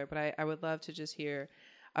together, but I would love to just hear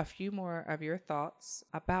a few more of your thoughts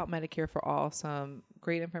about Medicare for All, some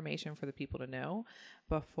great information for the people to know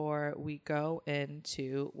before we go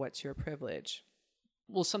into what's your privilege.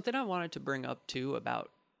 Well, something I wanted to bring up too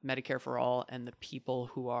about Medicare for All and the people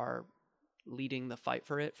who are leading the fight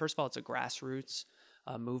for it. First of all, it's a grassroots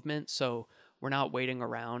movement. So we're not waiting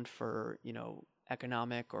around for,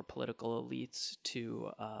 economic or political elites to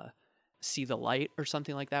see the light or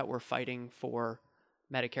something like that. We're fighting for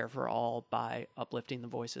Medicare for All by uplifting the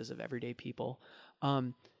voices of everyday people.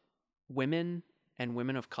 Women and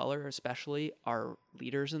women of color especially are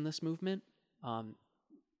leaders in this movement.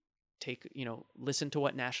 Listen to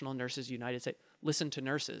what National Nurses United say. Listen to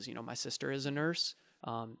nurses. My sister is a nurse.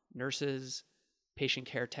 Nurses, patient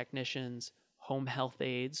care technicians, home health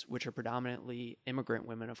aides, which are predominantly immigrant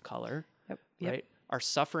women of color, right, are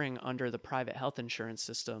suffering under the private health insurance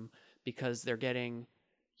system because they're getting,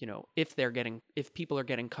 if people are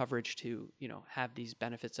getting coverage to, have these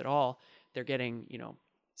benefits at all, they're getting,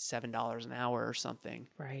 $7 an hour or something,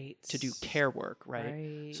 right, to do care work,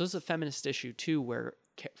 right? So it's a feminist issue too, where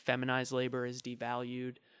feminized labor is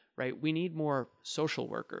devalued, right? We need more social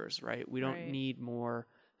workers, right? We don't need more,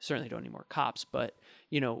 certainly don't need more cops, but,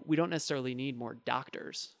 we don't necessarily need more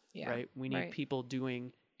doctors, right? We need people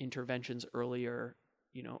doing interventions earlier.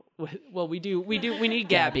 Well, we need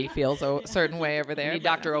Gabby. Feels a certain way over there. We need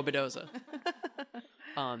Dr. Obadoza.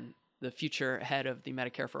 the future head of the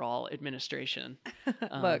Medicare for All administration.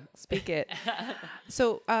 Look, speak it.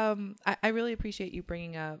 So I really appreciate you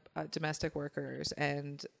bringing up domestic workers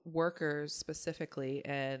and workers specifically,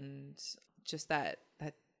 and just that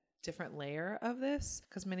different layer of this,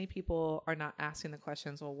 because many people are not asking the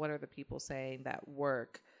questions, well, what are the people saying that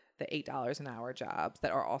work the $8 an hour jobs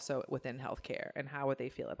that are also within healthcare, and how would they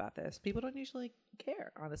feel about this? People don't usually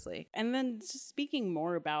care, honestly. And then just speaking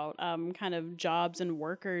more about kind of jobs and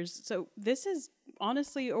workers. So this is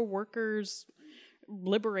honestly a workers'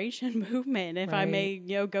 liberation movement, if I may,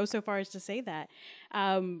 go so far as to say that.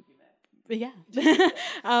 Yeah.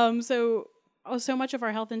 So much of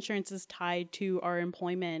our health insurance is tied to our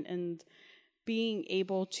employment, and being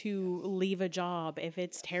able to leave a job if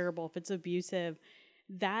it's terrible, if it's abusive,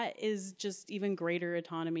 that is just even greater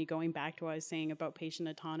autonomy, going back to what I was saying about patient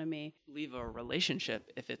autonomy. Leave a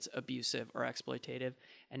relationship if it's abusive or exploitative,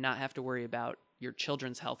 and not have to worry about your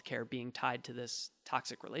children's health care being tied to this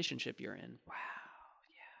toxic relationship you're in. Wow,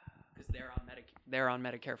 yeah. Because they're on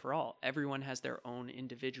Medicare for All. Everyone has their own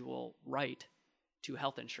individual right to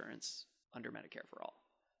health insurance under Medicare for All.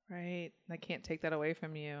 Right. I can't take that away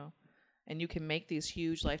from you. And you can make these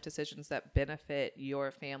huge life decisions that benefit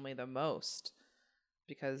your family the most,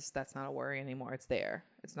 because that's not a worry anymore. It's there.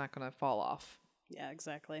 It's not going to fall off. Yeah,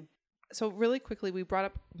 exactly. So really quickly, we brought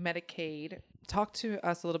up Medicaid. Talk to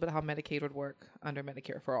us a little bit how Medicaid would work under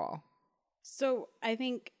Medicare for All. So I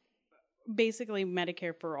think basically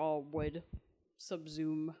Medicare for All would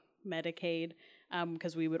subsume Medicaid,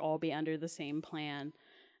 because we would all be under the same plan.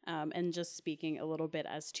 And just speaking a little bit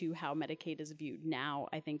as to how Medicaid is viewed now,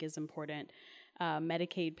 I think is important.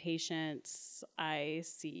 Medicaid patients I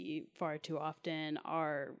see far too often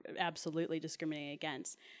are absolutely discriminated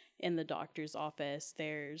against. In the doctor's office,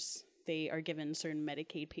 they are given certain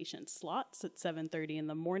Medicaid patient slots at 7:30 in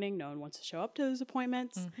the morning. No one wants to show up to those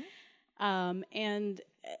appointments. And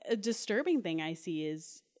a disturbing thing I see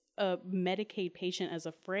is a Medicaid patient as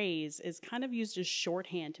a phrase is kind of used as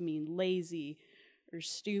shorthand to mean lazy or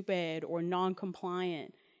stupid or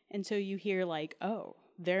non-compliant. And so you hear like, oh,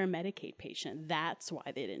 they're a Medicaid patient. That's why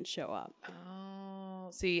they didn't show up. Oh,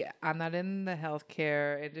 see, I'm not in the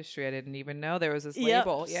healthcare industry. I didn't even know there was this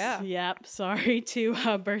label. Yeah. Yep. Sorry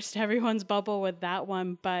to burst everyone's bubble with that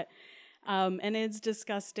one. But, and it's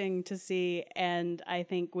disgusting to see. And I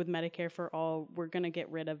think with Medicare for All, we're going to get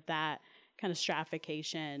rid of that kind of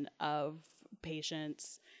stratification of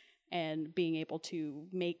patients and being able to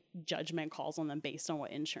make judgment calls on them based on what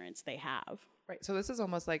insurance they have. Right. So this is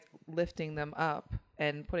almost like lifting them up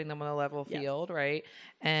and putting them on a level field, right?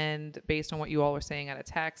 And based on what you all were saying out of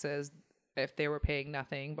taxes, if they were paying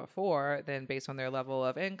nothing before, then based on their level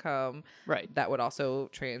of income, right, that would also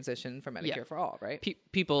transition from Medicare for All, right?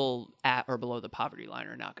 People at or below the poverty line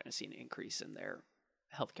are not going to see an increase in their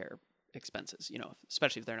healthcare expenses,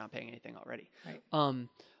 especially if they're not paying anything already. Right.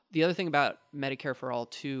 The other thing about Medicare for All,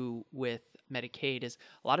 too, with Medicaid is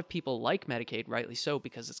a lot of people like Medicaid, rightly so,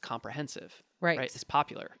 because it's comprehensive. Right. It's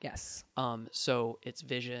popular. Yes. So it's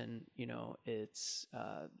vision, it's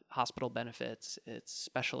hospital benefits, it's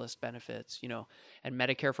specialist benefits, and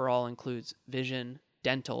Medicare for All includes vision,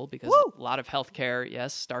 dental, because a lot of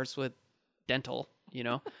healthcare, starts with dental.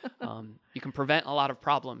 You can prevent a lot of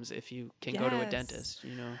problems if you can go to a dentist,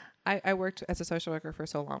 I worked as a social worker for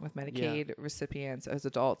so long with Medicaid recipients as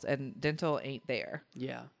adults, and dental ain't there.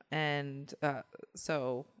 Yeah. And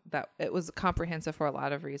so that it was comprehensive for a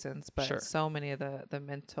lot of reasons, but so many of the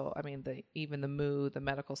mental, even the mood, the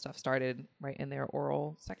medical stuff started right in their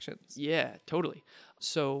oral sections. Yeah, totally.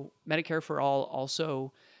 So Medicare for All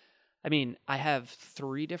also, I have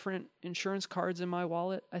 3 different insurance cards in my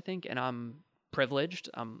wallet, I think, and I'm privileged.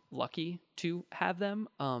 I'm lucky to have them,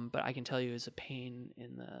 but I can tell you it's a pain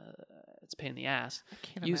in the ass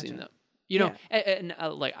using them. And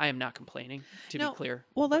I am not complaining, to be clear.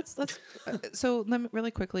 Well, let's so let me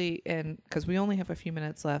really quickly, and because we only have a few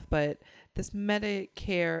minutes left, but this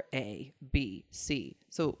Medicare A, B, C.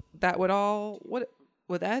 So that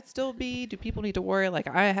would that still be? Do people need to worry? Like,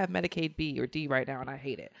 I have Medicaid B or D right now, and I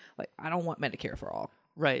hate it. Like, I don't want Medicare for All.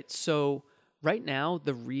 Right. So right now,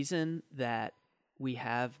 the reason that we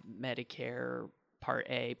have Medicare Part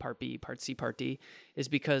A, Part B, Part C, Part D is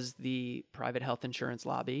because the private health insurance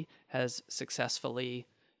lobby has successfully,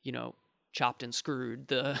 chopped and screwed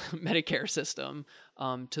the Medicare system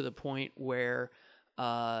to the point where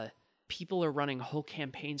people are running whole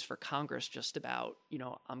campaigns for Congress just about,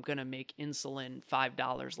 I'm going to make insulin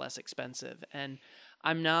 $5 less expensive. And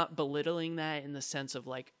I'm not belittling that in the sense of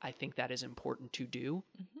I think that is important to do.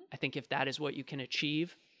 Mm-hmm. I think if that is what you can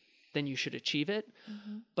achieve, then you should achieve it.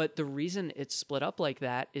 But the reason it's split up like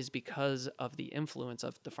that is because of the influence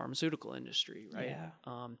of the pharmaceutical industry, right?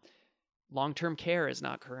 Long-term care is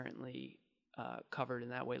not currently covered in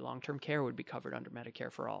that way. Long-term care would be covered under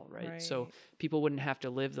Medicare for All, right? So people wouldn't have to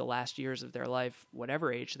live the last years of their life,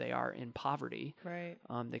 whatever age they are, in poverty. Right.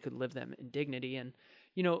 They could live them in dignity. And,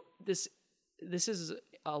 you know, this is,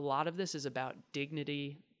 a lot of this is about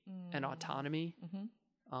dignity and autonomy.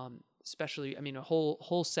 Especially, I mean, a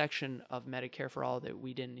whole section of Medicare for All that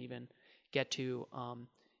we didn't even get to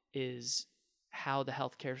is how the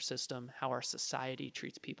healthcare system, how our society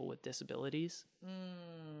treats people with disabilities.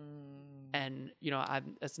 And, you know,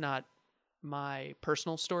 that's not my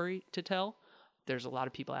personal story to tell. There's a lot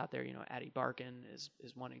of people out there, you know, Addie Barkin is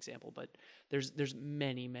one example, but there's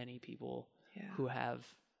many, many people who have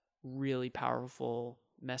really powerful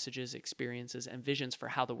messages, experiences, and visions for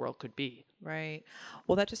how the world could be. Right.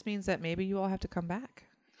 Well, that just means that maybe you all have to come back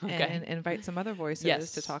and invite some other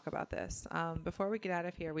voices to talk about this. Before we get out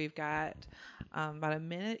of here, we've got about a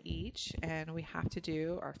minute each, and we have to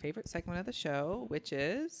do our favorite segment of the show, which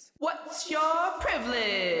is What's Your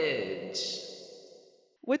Privilege?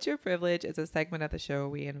 What's Your Privilege is a segment of the show where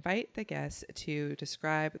we invite the guests to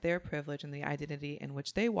describe their privilege and the identity in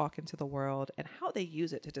which they walk into the world and how they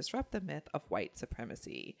use it to disrupt the myth of white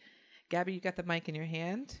supremacy. Gabby, you got the mic in your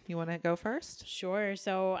hand. You want to go first? Sure.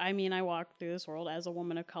 So, I mean, I walk through this world as a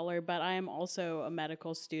woman of color, but I am also a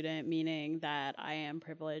medical student, meaning that I am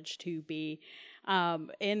privileged to be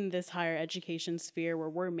in this higher education sphere where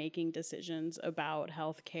we're making decisions about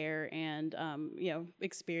healthcare and, you know,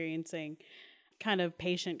 experiencing kind of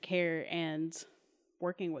patient care and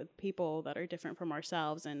working with people that are different from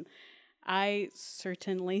ourselves. And I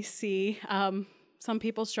certainly see some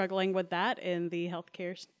people struggling with that in the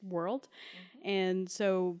healthcare world. And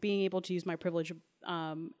so being able to use my privilege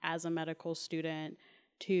as a medical student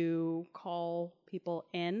to call people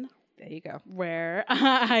in. There you go. Where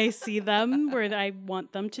I see them, where I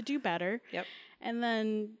want them to do better. Yep. And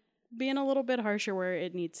then being a little bit harsher where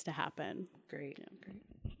it needs to happen. Great. Great.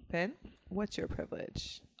 Ben, what's your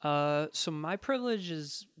privilege? So my privilege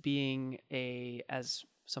is being as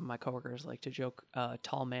some of my coworkers like to joke,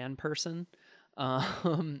 tall man person,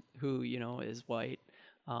 who, you know, is white.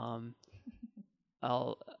 Although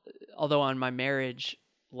on my marriage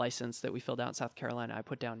license that we filled out in South Carolina, I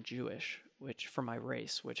put down Jewish, which for my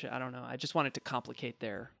race, which I don't know. I just wanted to complicate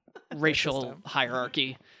their racial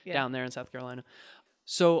hierarchy down there in South Carolina.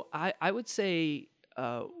 So I would say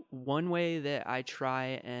one way that I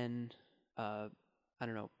try and,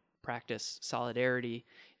 practice solidarity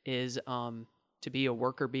is to be a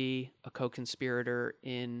worker bee, a co-conspirator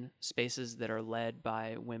in spaces that are led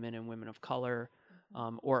by women and women of color,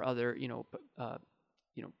 or other,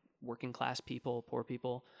 working class people, poor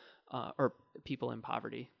people, or people in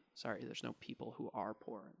poverty. Sorry, there's no people who are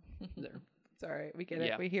poor there. It's all right. We get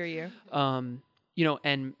it. We hear you. And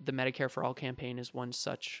the Medicare for All campaign is one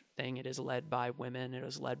such thing. It is led by women. It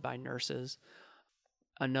is led by nurses.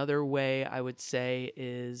 Another way I would say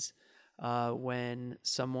is when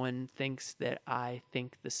someone thinks that I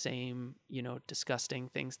think the same, disgusting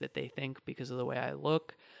things that they think because of the way I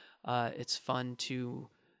look. It's fun to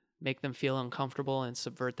make them feel uncomfortable and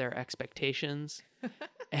subvert their expectations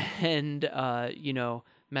and,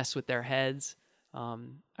 mess with their heads.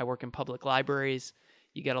 I work in public libraries.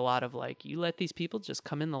 You get a lot of you let these people just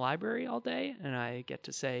come in the library all day? And I get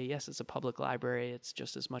to say, yes, it's a public library. It's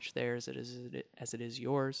just as much theirs as it is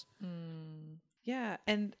yours. Yeah.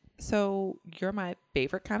 And so you're my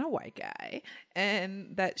favorite kind of white guy,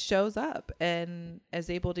 and that shows up and is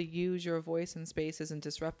able to use your voice in spaces and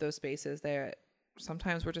disrupt those spaces that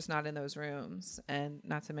sometimes we're just not in those rooms. And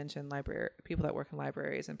not to mention people that work in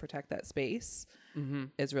libraries and protect that space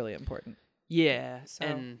is really important. Yeah.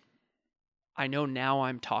 And I know now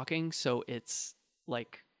I'm talking, so it's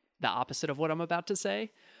like the opposite of what I'm about to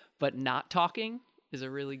say, but not talking is a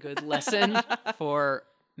really good lesson for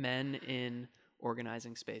men in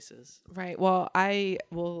organizing spaces. Right. Well, I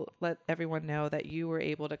will let everyone know that you were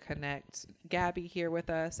able to connect Gabby here with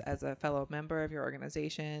us as a fellow member of your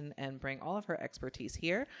organization and bring all of her expertise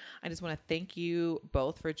here. I just want to thank you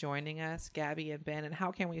both for joining us, Gabby and Ben. And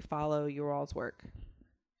how can we follow your all's work?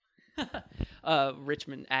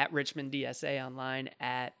 Richmond DSA online,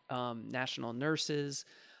 at National Nurses,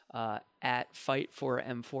 at Fight for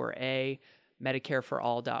M4A,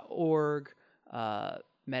 MedicareForAll.org,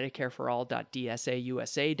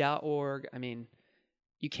 MedicareForAll.DSAUSA.org. I mean,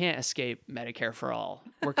 you can't escape Medicare for All.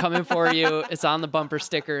 We're coming for you. It's on the bumper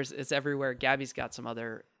stickers. It's everywhere. Gabby's got some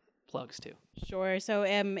other plugs to. Sure. So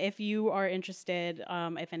if you are interested,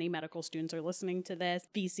 if any medical students are listening to this,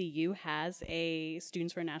 VCU has a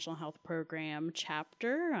Students for National Health Program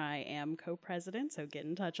chapter. I am co-president, so get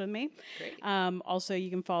in touch with me. Great. Also, you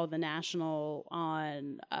can follow the National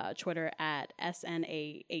on Twitter at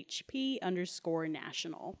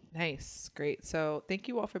SNAHP_national. Nice. Great. So thank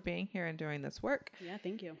you all for being here and doing this work. Yeah,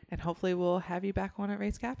 thank you. And hopefully we'll have you back on at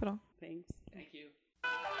Raise Capital. Thanks. Thank you.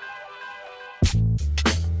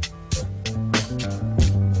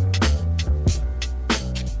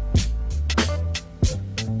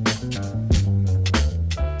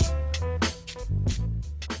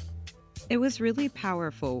 It was really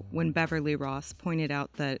powerful when Beverly Ross pointed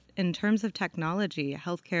out that in terms of technology,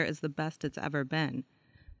 healthcare is the best it's ever been.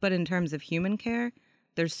 But in terms of human care,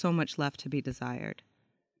 there's so much left to be desired.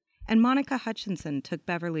 And Monica Hutchinson took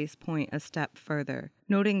Beverly's point a step further,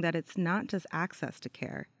 noting that it's not just access to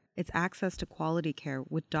care, it's access to quality care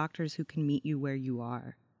with doctors who can meet you where you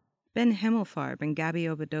are. Ben Himmelfarb and Gabby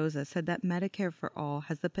Obadoza said that Medicare for All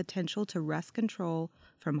has the potential to wrest control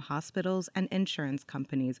from hospitals and insurance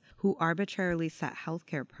companies who arbitrarily set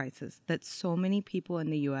healthcare prices that so many people in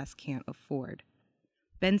the U.S. can't afford.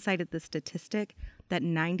 Ben cited the statistic that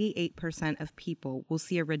 98% of people will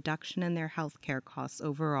see a reduction in their healthcare costs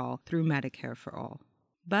overall through Medicare for All.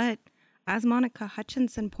 But, as Monica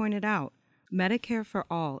Hutchinson pointed out, Medicare for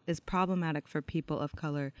All is problematic for people of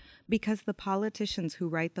color because the politicians who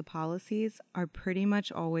write the policies are pretty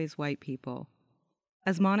much always white people.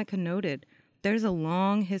 As Monica noted, there's a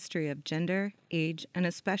long history of gender, age, and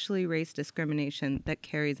especially race discrimination that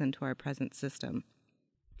carries into our present system.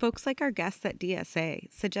 Folks like our guests at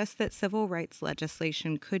DSA suggest that civil rights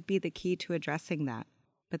legislation could be the key to addressing that.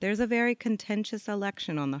 But there's a very contentious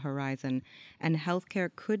election on the horizon, and healthcare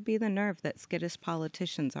could be the nerve that skittish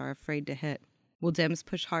politicians are afraid to hit. Will Dems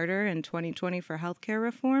push harder in 2020 for healthcare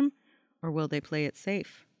reform, or will they play it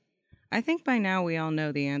safe? I think by now we all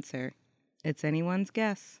know the answer. It's anyone's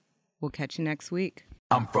guess. We'll catch you next week.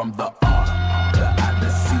 I'm from the